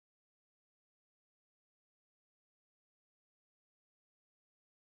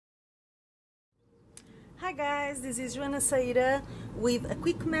Hi guys, this is Joana Saahirah with a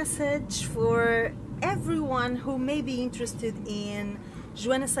quick message for everyone who may be interested in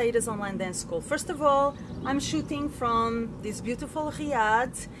Joana Saahirah's online dance school. First of all, I'm shooting from this beautiful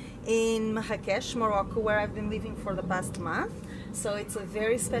Riyadh in Marrakesh, Morocco, where I've been living for the past month. So it's a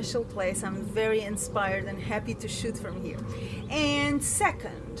very special place. I'm very inspired and happy to shoot from here. And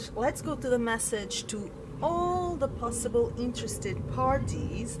second, let's go to the message to all the possible interested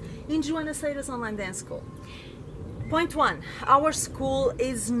parties in Joana Saahirah's online dance school. Point one, our school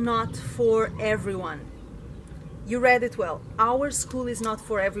is not for everyone. You read it well. Our school is not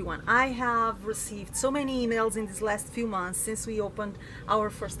for everyone. I have received so many emails in these last few months since we opened our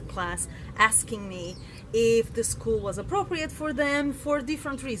first class asking me if the school was appropriate for them for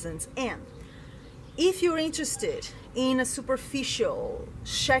different reasons. And if you're interested in a superficial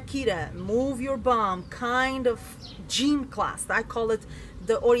Shakira, move your bum kind of gym class, I call it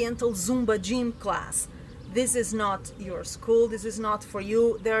the Oriental Zumba gym class, this is not your school, this is not for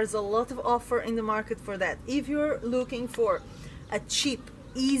you. There's a lot of offer in the market for that. If you're looking for a cheap,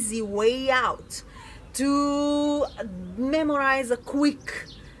 easy way out to memorize a quick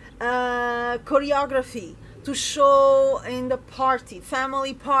choreography, to show in the party,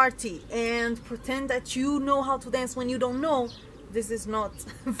 family party, and pretend that you know how to dance when you don't know, this is not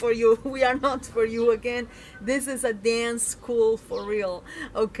for you. We are not for you. Again, this is a dance school for real,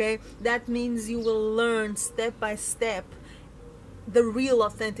 okay? That means you will learn step by step the real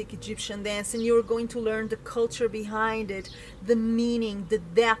authentic Egyptian dance, and you're going to learn the culture behind it, the meaning, the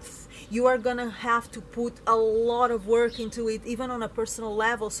depth. You are gonna have to put a lot of work into it, even on a personal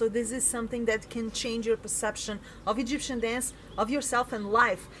level. So this is something that can change your perception of Egyptian dance, of yourself and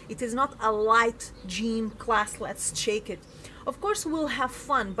life. It is not a light gym class, let's shake it. Of course we'll have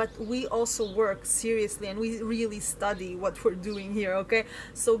fun, but we also work seriously and we really study what we're doing here, okay?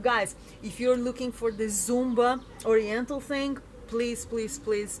 So guys, if you're looking for the Zumba Oriental thing, please, please,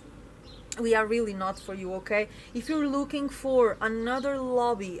 please, we are really not for you, okay? If you're looking for another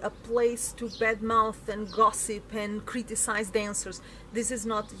lobby, a place to badmouth and gossip and criticize dancers, this is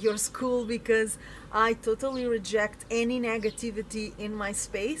not your school, because I totally reject any negativity in my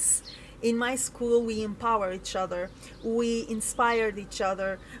space. In my school, we empower each other, we inspire each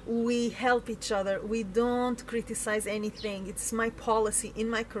other, we help each other, we don't criticize anything. It's my policy in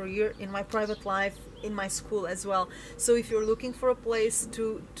my career, in my private life, in my school as well. So if you're looking for a place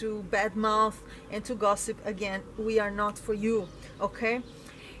to badmouth and to gossip, again, we are not for you, okay?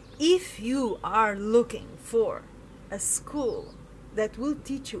 If you are looking for a school that will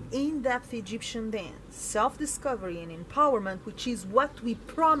teach you in-depth Egyptian dance, self-discovery and empowerment, which is what we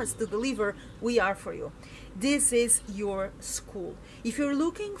promise to deliver, we are for you. This is your school. If you're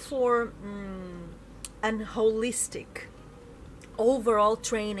looking for an holistic overall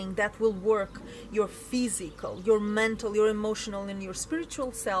training that will work your physical, your mental, your emotional and your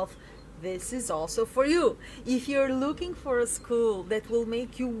spiritual self, this is also for you. If you're looking for a school that will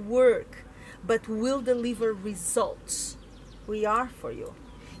make you work but will deliver results, we are for you.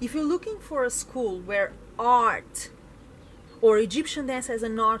 If you're looking for a school where art or Egyptian dance as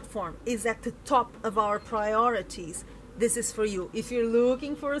an art form is at the top of our priorities, this is for you. If you're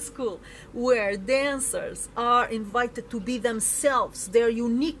looking for a school where dancers are invited to be themselves, their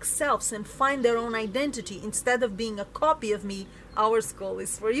unique selves, and find their own identity instead of being a copy of me, our school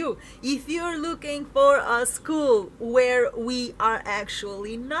is for you. If you're looking for a school where we are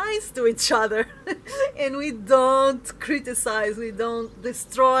actually nice to each other and we don't criticize, we don't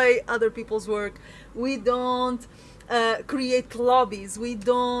destroy other people's work, we don't create lobbies, we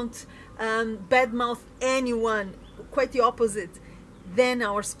don't badmouth anyone, quite the opposite, then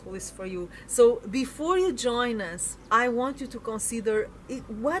our school is for you. So before you join us, I want you to consider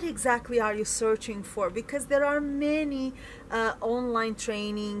what exactly are you searching for, because there are many online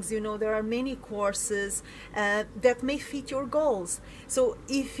trainings, you know, there are many courses that may fit your goals. So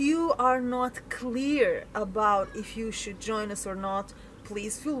if you are not clear about if you should join us or not,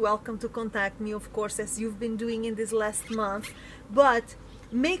 please feel welcome to contact me, of course, as you've been doing in this last month, but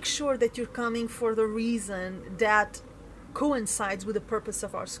make sure that you're coming for the reason that coincides with the purpose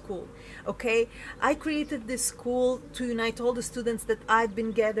of our school, okay? I created this school to unite all the students that I've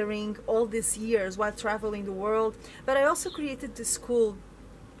been gathering all these years while traveling the world, but I also created this school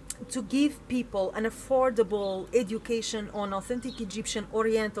to give people an affordable education on authentic Egyptian,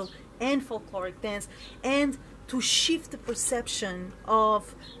 Oriental and folkloric dance, and to shift the perception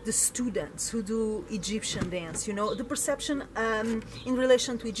of the students who do Egyptian dance. You know, the perception in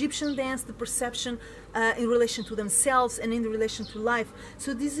relation to Egyptian dance, the perception in relation to themselves and in relation to life.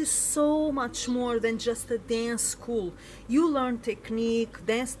 So this is so much more than just a dance school. You learn technique,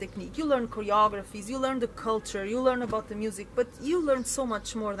 dance technique, you learn choreographies, you learn the culture, you learn about the music, but you learn so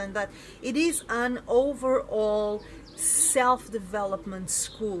much more than that. It is an overall self-development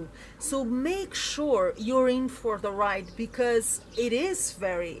school. So make sure you're in for the ride, because it is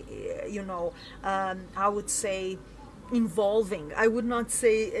very, you know, I would say involving. I would not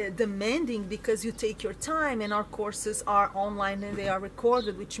say demanding, because you take your time, and our courses are online and they are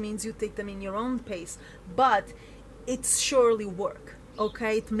recorded, which means you take them in your own pace. But it's surely work.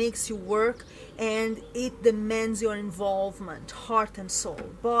 Okay, it makes you work, and it demands your involvement, heart and soul,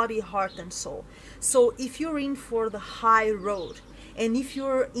 body, heart and soul. So if you're in for the high road, and if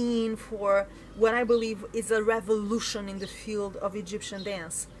you're in for what I believe is a revolution in the field of Egyptian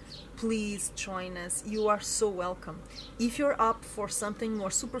dance, please join us. You are so welcome. If you're up for something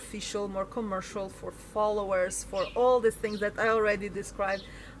more superficial, more commercial, for followers, for all the things that I already described,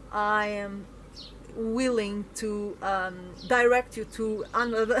 I am willing to direct you to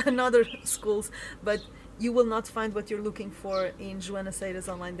another schools, but you will not find what you're looking for in Joana Saahirah's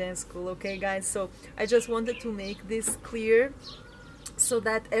online dance school. Okay, guys? So I just wanted to make this clear, so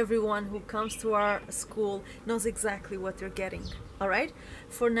that everyone who comes to our school knows exactly what they're getting. All right?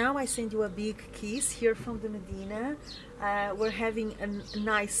 For now, I send you a big kiss here from the Medina. We're having a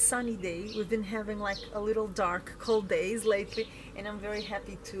nice sunny day. We've been having like a little dark, cold days lately, and I'm very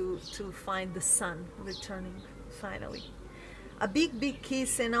happy to find the sun returning finally. A big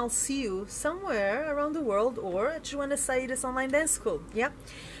kiss, and I'll see you somewhere around the world or at Joana Saahirah's online dance school. Yeah.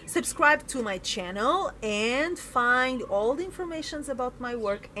 Subscribe to my channel and find all the information about my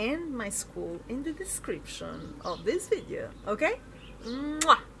work and my school in the description of this video. Okay?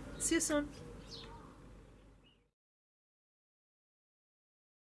 Mwah! See you soon.